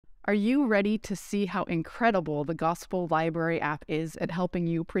Are you ready to see how incredible the Gospel Library app is at helping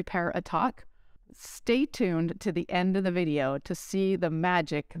you prepare a talk? Stay tuned to the end of the video to see the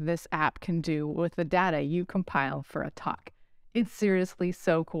magic this app can do with the data you compile for a talk. It's seriously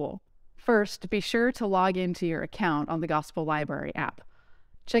so cool. First, be sure to log into your account on the Gospel Library app.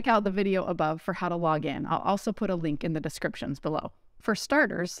 Check out the video above for how to log in. I'll also put a link in the descriptions below. For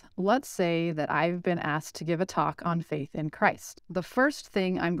starters, let's say that I've been asked to give a talk on faith in Christ. The first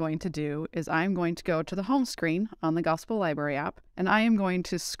thing I'm going to do is I'm going to go to the home screen on the Gospel Library app, and I am going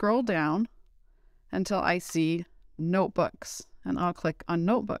to scroll down until I see Notebooks, and I'll click on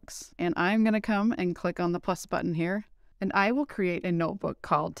Notebooks. And I'm going to come and click on the plus button here, and I will create a notebook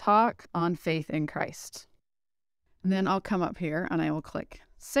called Talk on Faith in Christ. And then I'll come up here and I will click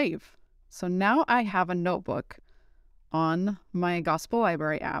Save. So now I have a notebook on my Gospel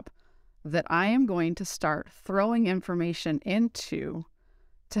Library app that I am going to start throwing information into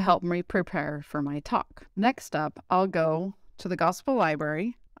to help me prepare for my talk. Next up, I'll go to the Gospel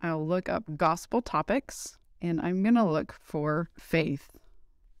Library. I'll look up gospel topics, and I'm going to look for faith.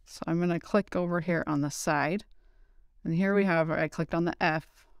 So I'm going to click over here on the side, and here we have, I clicked on the F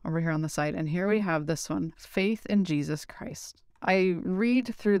over here on the side, and here we have this one, Faith in Jesus Christ. I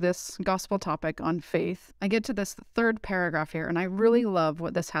read through this gospel topic on faith. I get to this third paragraph here, and I really love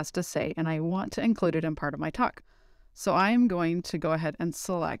what this has to say, and I want to include it in part of my talk. So I'm going to go ahead and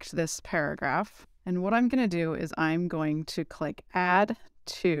select this paragraph. And what I'm going to do is I'm going to click Add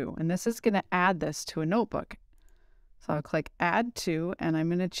To, and this is going to add this to a notebook. So I'll click Add To, and I'm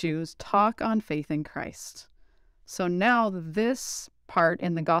going to choose Talk on Faith in Christ. So now this part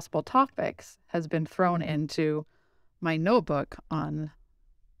in the gospel topics has been thrown into my notebook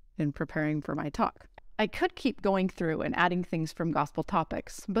in preparing for my talk. I could keep going through and adding things from gospel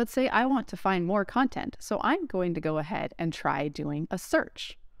topics, but say I want to find more content, so I'm going to go ahead and try doing a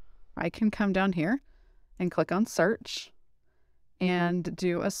search. I can come down here and click on Search and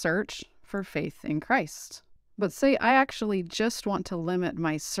do a search for faith in Christ. But say I actually just want to limit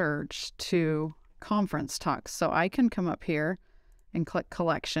my search to conference talks, so I can come up here and click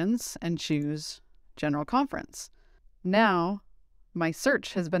Collections and choose General Conference. Now, my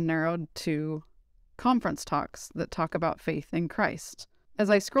search has been narrowed to conference talks that talk about faith in Christ.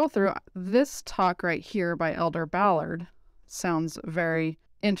 As I scroll through, this talk right here by Elder Ballard sounds very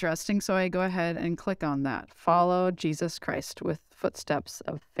interesting, so I go ahead and click on that. Follow Jesus Christ with Footsteps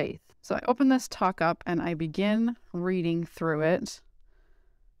of Faith. So I open this talk up and I begin reading through it.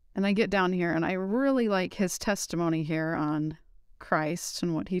 And I get down here and I really like his testimony here on Christ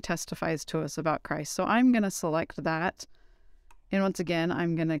and what he testifies to us about Christ. So I'm going to select that. And once again,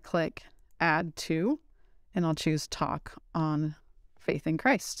 I'm going to click Add To, and I'll choose Talk on Faith in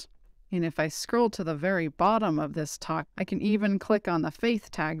Christ. And if I scroll to the very bottom of this talk, I can even click on the faith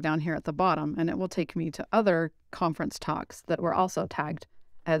tag down here at the bottom, and it will take me to other conference talks that were also tagged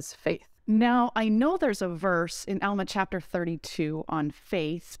as faith. Now, I know there's a verse in Alma chapter 32 on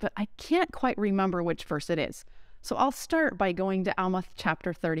faith, but I can't quite remember which verse it is. So I'll start by going to Alma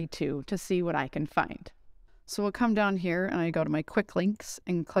chapter 32 to see what I can find. So we'll come down here and I go to my quick links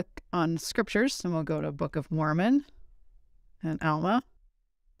and click on scriptures, and we'll go to Book of Mormon and Alma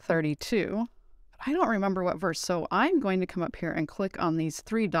 32. I don't remember what verse, so I'm going to come up here and click on these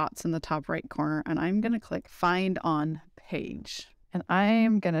three dots in the top right corner, and I'm going to click Find on Page. And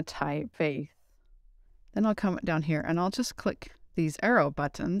I'm going to type faith. Then I'll come down here and I'll just click these arrow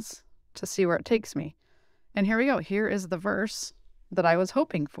buttons to see where it takes me. And here we go. Here is the verse that I was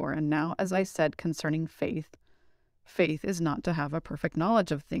hoping for. And now, as I said concerning faith, faith is not to have a perfect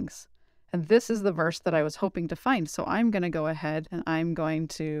knowledge of things. And this is the verse that I was hoping to find. So I'm going to go ahead and I'm going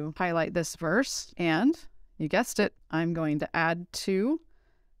to highlight this verse. And you guessed it, I'm going to add to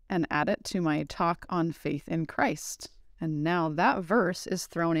and add it to my talk on faith in Christ. And now that verse is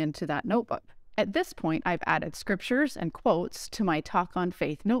thrown into that notebook. At this point, I've added scriptures and quotes to my talk on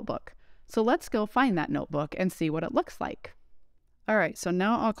faith notebook. So let's go find that notebook and see what it looks like. All right, so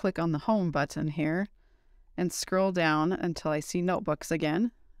now I'll click on the home button here and scroll down until I see notebooks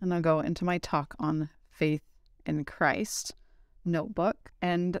again. And I'll go into my talk on faith in Christ notebook.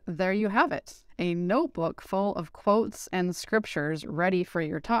 And there you have it, a notebook full of quotes and scriptures ready for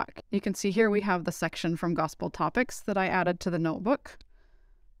your talk. You can see here we have the section from gospel topics that I added to the notebook.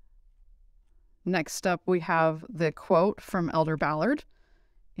 Next up, we have the quote from Elder Ballard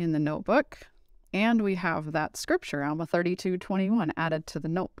in the notebook, and we have that scripture, Alma 32:21, added to the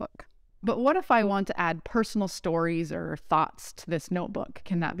notebook. But what if I want to add personal stories or thoughts to this notebook?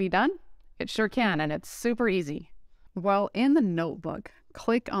 Can that be done? It sure can, and it's super easy. Well, in the notebook,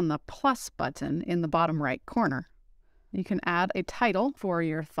 click on the plus button in the bottom right corner. You can add a title for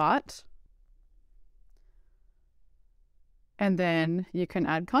your thought. And then you can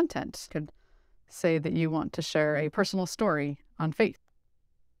add content. You could say that you want to share a personal story on faith.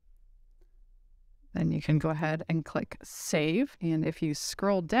 Then you can go ahead and click save. And if you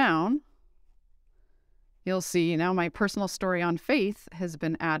scroll down, you'll see now my personal story on faith has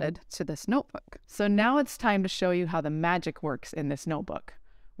been added to this notebook. So now it's time to show you how the magic works in this notebook.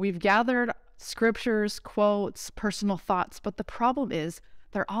 We've gathered scriptures, quotes, personal thoughts, but the problem is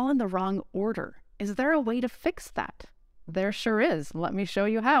they're all in the wrong order. Is there a way to fix that? There sure is. Let me show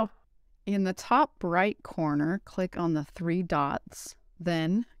you how. In the top right corner, click on the 3 dots,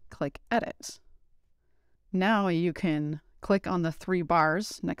 then click Edit. Now you can click on the 3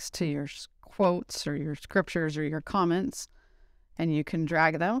 bars next to your quotes or your scriptures or your comments, and you can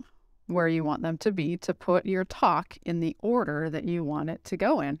drag them where you want them to be to put your talk in the order that you want it to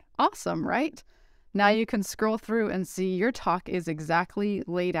go in. Awesome, right? Now you can scroll through and see your talk is exactly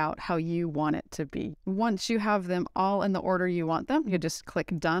laid out how you want it to be. Once you have them all in the order you want them, you just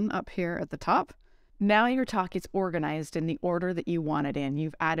click Done up here at the top. Now your talk is organized in the order that you want it in.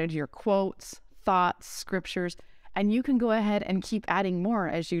 You've added your quotes, thoughts, scriptures, and you can go ahead and keep adding more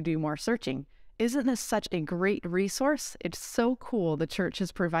as you do more searching. Isn't this such a great resource? It's so cool the church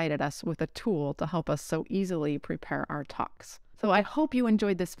has provided us with a tool to help us so easily prepare our talks. So I hope you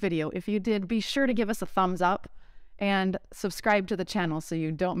enjoyed this video. If you did, be sure to give us a thumbs up and subscribe to the channel so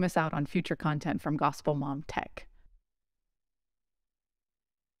you don't miss out on future content from Gospel Mom Tech.